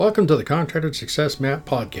Welcome to the Contractor Success Map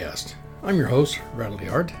podcast. I'm your host,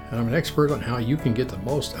 Remodel, and I'm an expert on how you can get the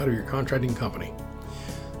most out of your contracting company.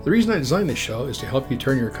 The reason I designed this show is to help you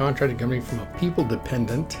turn your contracting company from a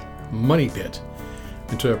people-dependent money pit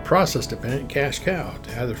into a process-dependent cash cow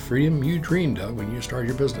to have the freedom you dreamed of when you started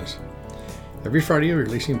your business. Every Friday, we're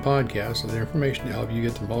releasing podcasts with information to help you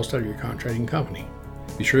get the most out of your contracting company.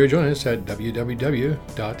 Be sure to join us at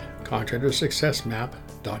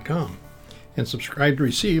www.contractorsuccessmap.com. and subscribe to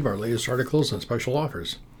receive our latest articles and special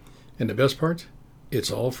offers. And the best part,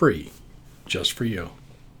 it's all free, just for you.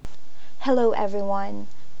 Hello everyone,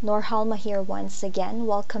 Norhalma here once again,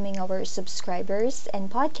 welcoming our subscribers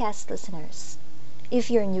and podcast listeners.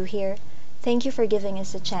 If you're new here, thank you for giving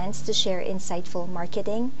us a chance to share insightful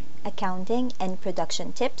marketing, accounting, and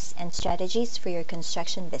production tips and strategies for your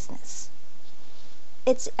construction business.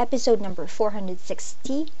 It's episode number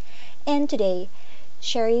 460, and today,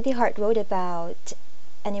 Sherry the Heart wrote about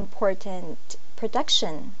an important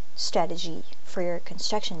production strategy for your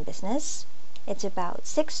construction business. It's about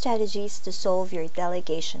 6 strategies to solve your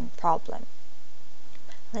delegation problem.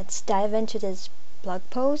 Let's dive into this blog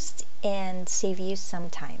post and save you some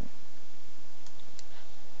time.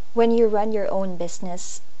 When you run your own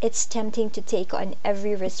business, it's tempting to take on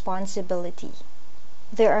every responsibility.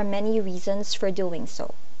 There are many reasons for doing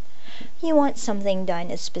so. You want something done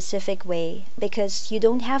a specific way because you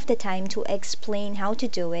don't have the time to explain how to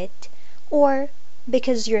do it, or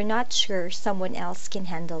because you're not sure someone else can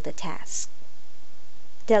handle the task.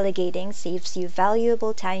 Delegating saves you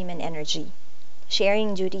valuable time and energy.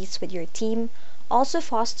 Sharing duties with your team also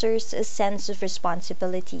fosters a sense of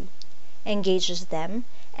responsibility, engages them,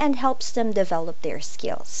 and helps them develop their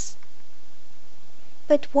skills.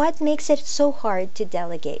 But what makes it so hard to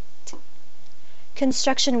delegate?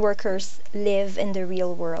 Construction workers live in the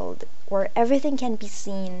real world, where everything can be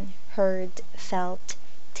seen, heard, felt,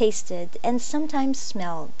 tasted, and sometimes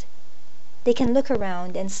smelled. They can look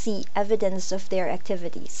around and see evidence of their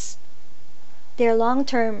activities. Their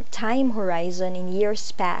long-term time horizon in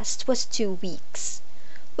years past was 2 weeks,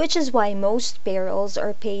 which is why most payrolls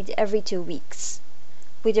are paid every 2 weeks.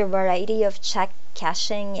 With a variety of check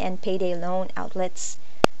cashing and payday loan outlets,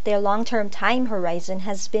 their long-term time horizon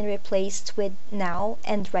has been replaced with now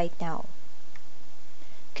and right now.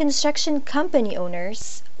 Construction company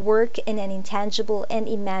owners work in an intangible and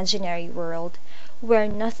imaginary world where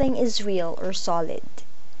nothing is real or solid.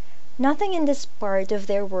 Nothing in this part of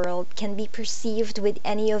their world can be perceived with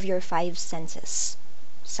any of your 5 senses: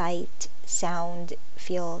 sight, sound,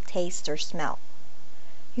 feel, taste, or smell.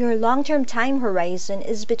 Your long-term time horizon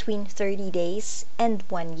is between 30 days and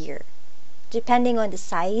 1 year, depending on the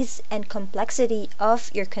size and complexity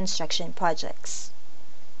of your construction projects.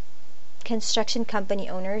 Construction company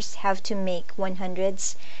owners have to make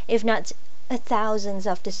hundreds, if not thousands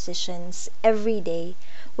of decisions every day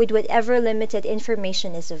with whatever limited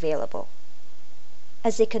information is available.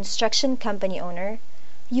 As a construction company owner,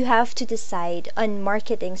 you have to decide on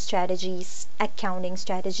marketing strategies, accounting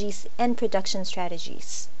strategies, and production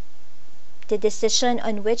strategies. The decision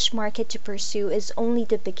on which market to pursue is only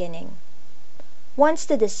the beginning. Once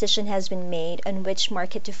the decision has been made on which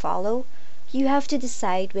market to follow, you have to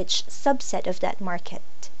decide which subset of that market: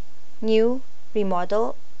 new,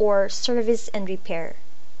 remodel, or service and repair.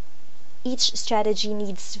 Each strategy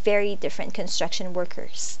needs very different construction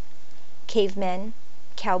workers: cavemen,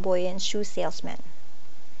 cowboy, and shoe salesmen.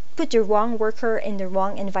 Put the wrong worker in the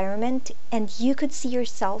wrong environment, and you could see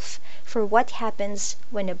yourself for what happens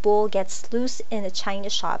when a bull gets loose in a china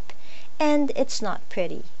shop, and it's not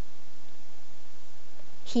pretty.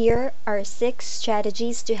 Here are 6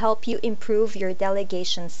 strategies to help you improve your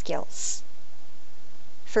delegation skills.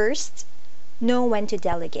 First, know when to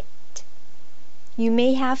delegate. You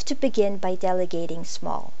may have to begin by delegating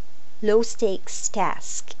small, low-stakes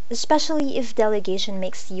tasks, especially if delegation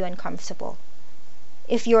makes you uncomfortable.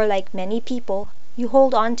 If you're like many people, you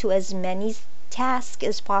hold on to as many tasks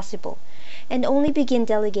as possible and only begin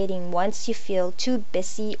delegating once you feel too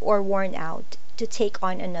busy or worn out to take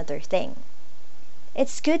on another thing.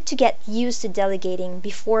 It's good to get used to delegating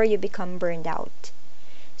before you become burned out,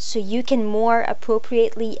 so you can more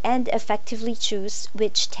appropriately and effectively choose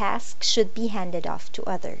which tasks should be handed off to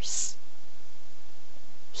others.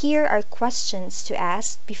 Here are questions to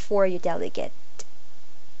ask before you delegate.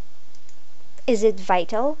 Is it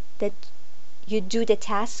vital that you do the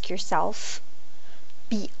task yourself?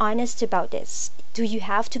 Be honest about this. Do you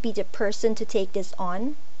have to be the person to take this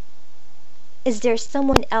on? Is there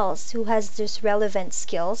someone else who has this relevant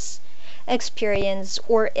skills, experience,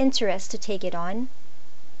 or interest to take it on?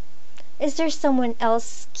 Is there someone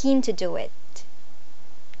else keen to do it?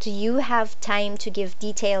 Do you have time to give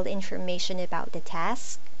detailed information about the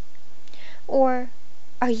task? Or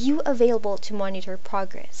are you available to monitor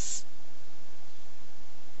progress?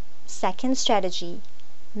 Second strategy,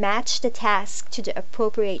 match the task to the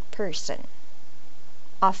appropriate person.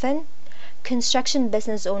 Often, construction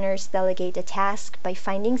business owners delegate a task by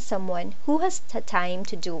finding someone who has the time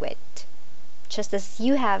to do it. Just as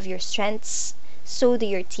you have your strengths, so do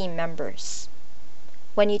your team members.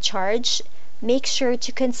 When you charge, make sure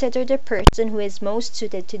to consider the person who is most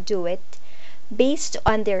suited to do it based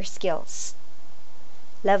on their skills,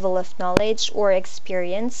 level of knowledge or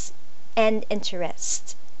experience, and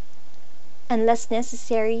interest. Unless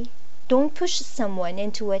necessary, don't push someone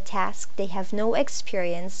into a task they have no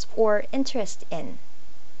experience or interest in.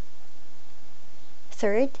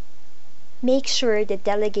 Third, make sure the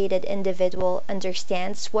delegated individual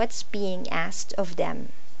understands what's being asked of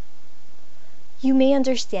them. You may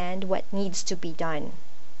understand what needs to be done,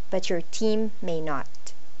 but your team may not.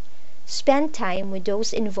 Spend time with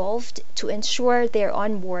those involved to ensure they're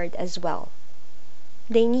on board as well.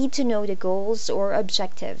 They need to know the goals or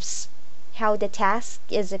objectives, how the task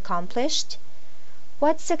is accomplished,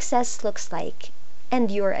 what success looks like, and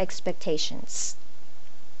your expectations.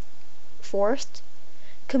 Fourth,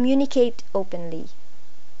 communicate openly.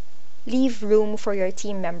 Leave room for your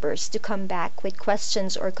team members to come back with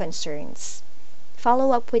questions or concerns.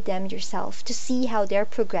 Follow up with them yourself to see how they're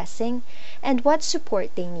progressing and what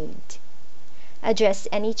support they need. Address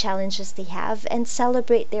any challenges they have and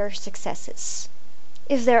celebrate their successes.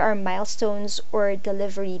 If there are milestones or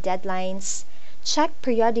delivery deadlines, check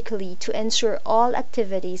periodically to ensure all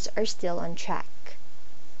activities are still on track.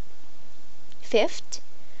 Fifth,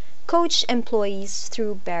 coach employees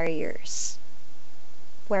through barriers.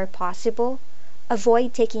 Where possible,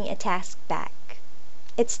 avoid taking a task back.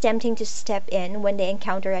 It's tempting to step in when they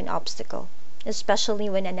encounter an obstacle, especially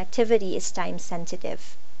when an activity is time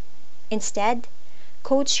sensitive. Instead,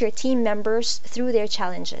 coach your team members through their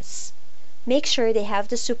challenges. Make sure they have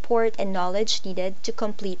the support and knowledge needed to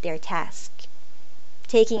complete their task.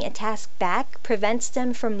 Taking a task back prevents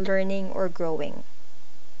them from learning or growing.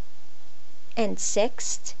 And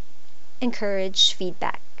sixth, encourage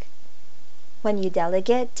feedback. When you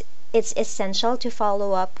delegate, it's essential to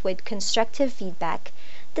follow up with constructive feedback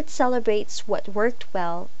that celebrates what worked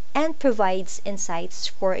well and provides insights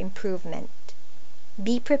for improvement.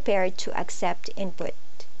 Be prepared to accept input.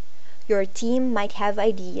 Your team might have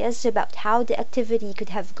ideas about how the activity could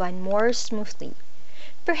have gone more smoothly,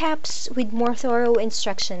 perhaps with more thorough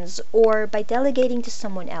instructions or by delegating to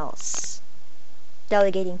someone else.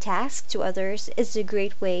 Delegating tasks to others is a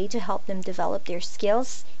great way to help them develop their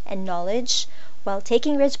skills and knowledge while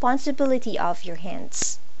taking responsibility off your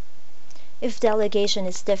hands. If delegation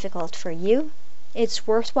is difficult for you, it's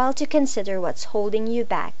worthwhile to consider what's holding you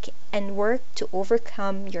back and work to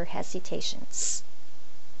overcome your hesitations.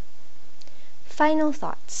 Final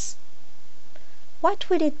thoughts. What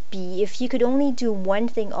would it be if you could only do one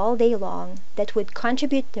thing all day long that would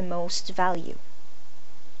contribute the most value?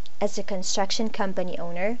 As a construction company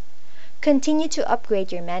owner, continue to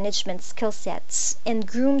upgrade your management skill sets and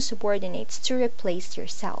groom subordinates to replace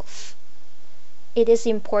yourself. It is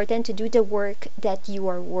important to do the work that you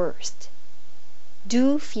are worth.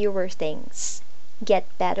 Do fewer things. Get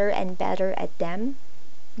better and better at them.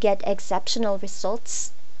 Get exceptional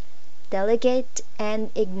results. Delegate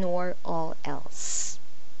and ignore all else.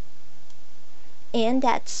 And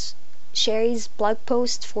that's Sherry's blog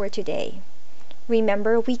post for today.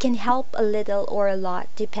 Remember, we can help a little or a lot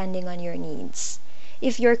depending on your needs.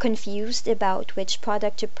 If you're confused about which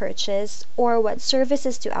product to purchase or what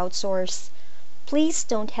services to outsource, please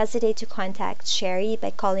don't hesitate to contact Sherry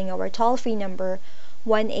by calling our toll-free number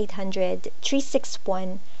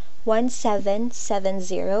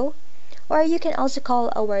 1-800-361-1770, or you can also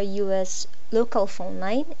call our US local phone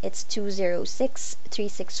line. It's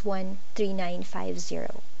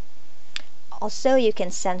 206-361-3950. Also, you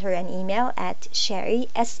can send her an email at Sherry,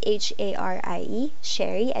 SHARIE,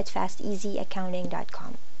 Sherry at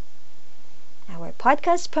fasteasyaccounting.com. Our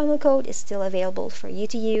podcast promo code is still available for you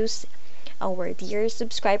to use. Our dear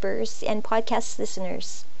subscribers and podcast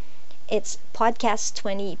listeners, it's podcast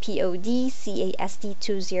 20,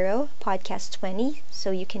 PODCAST20, podcast 20,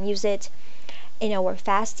 so you can use it in our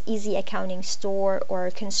Fast Easy Accounting store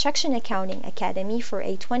or Construction Accounting Academy for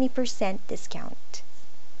a 20% discount.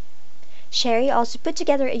 Sherry also put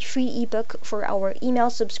together a free ebook for our email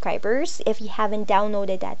subscribers. If you haven't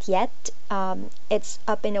downloaded that yet, it's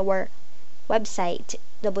up in our website,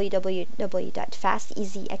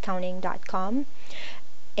 www.fasteasyaccounting.com.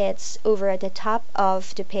 It's over at the top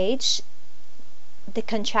of the page, the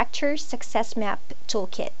Contractor's Success Map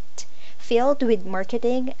Toolkit, filled with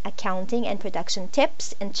marketing, accounting, and production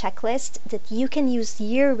tips and checklists that you can use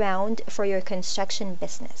year-round for your construction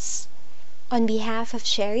business. On behalf of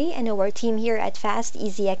Sherry and our team here at Fast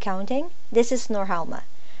Easy Accounting, this is Norhalma.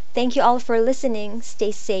 Thank you all for listening.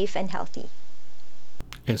 Stay safe and healthy.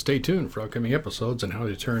 And stay tuned for upcoming episodes on how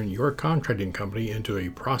to turn your contracting company into a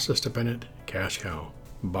process-dependent cash cow.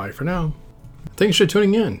 Bye for now. Thanks for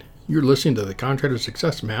tuning in. You're listening to the Contractor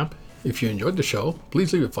Success Map. If you enjoyed the show,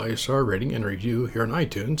 please leave a 5-star rating and review here on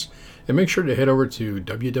iTunes, and make sure to head over to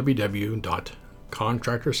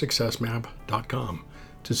www.contractorsuccessmap.com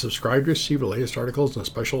to subscribe to receive the latest articles and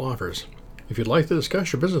special offers. If you'd like to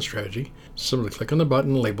discuss your business strategy, simply click on the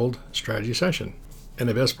button labeled Strategy Session. And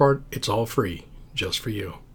the best part, it's all free, just for you.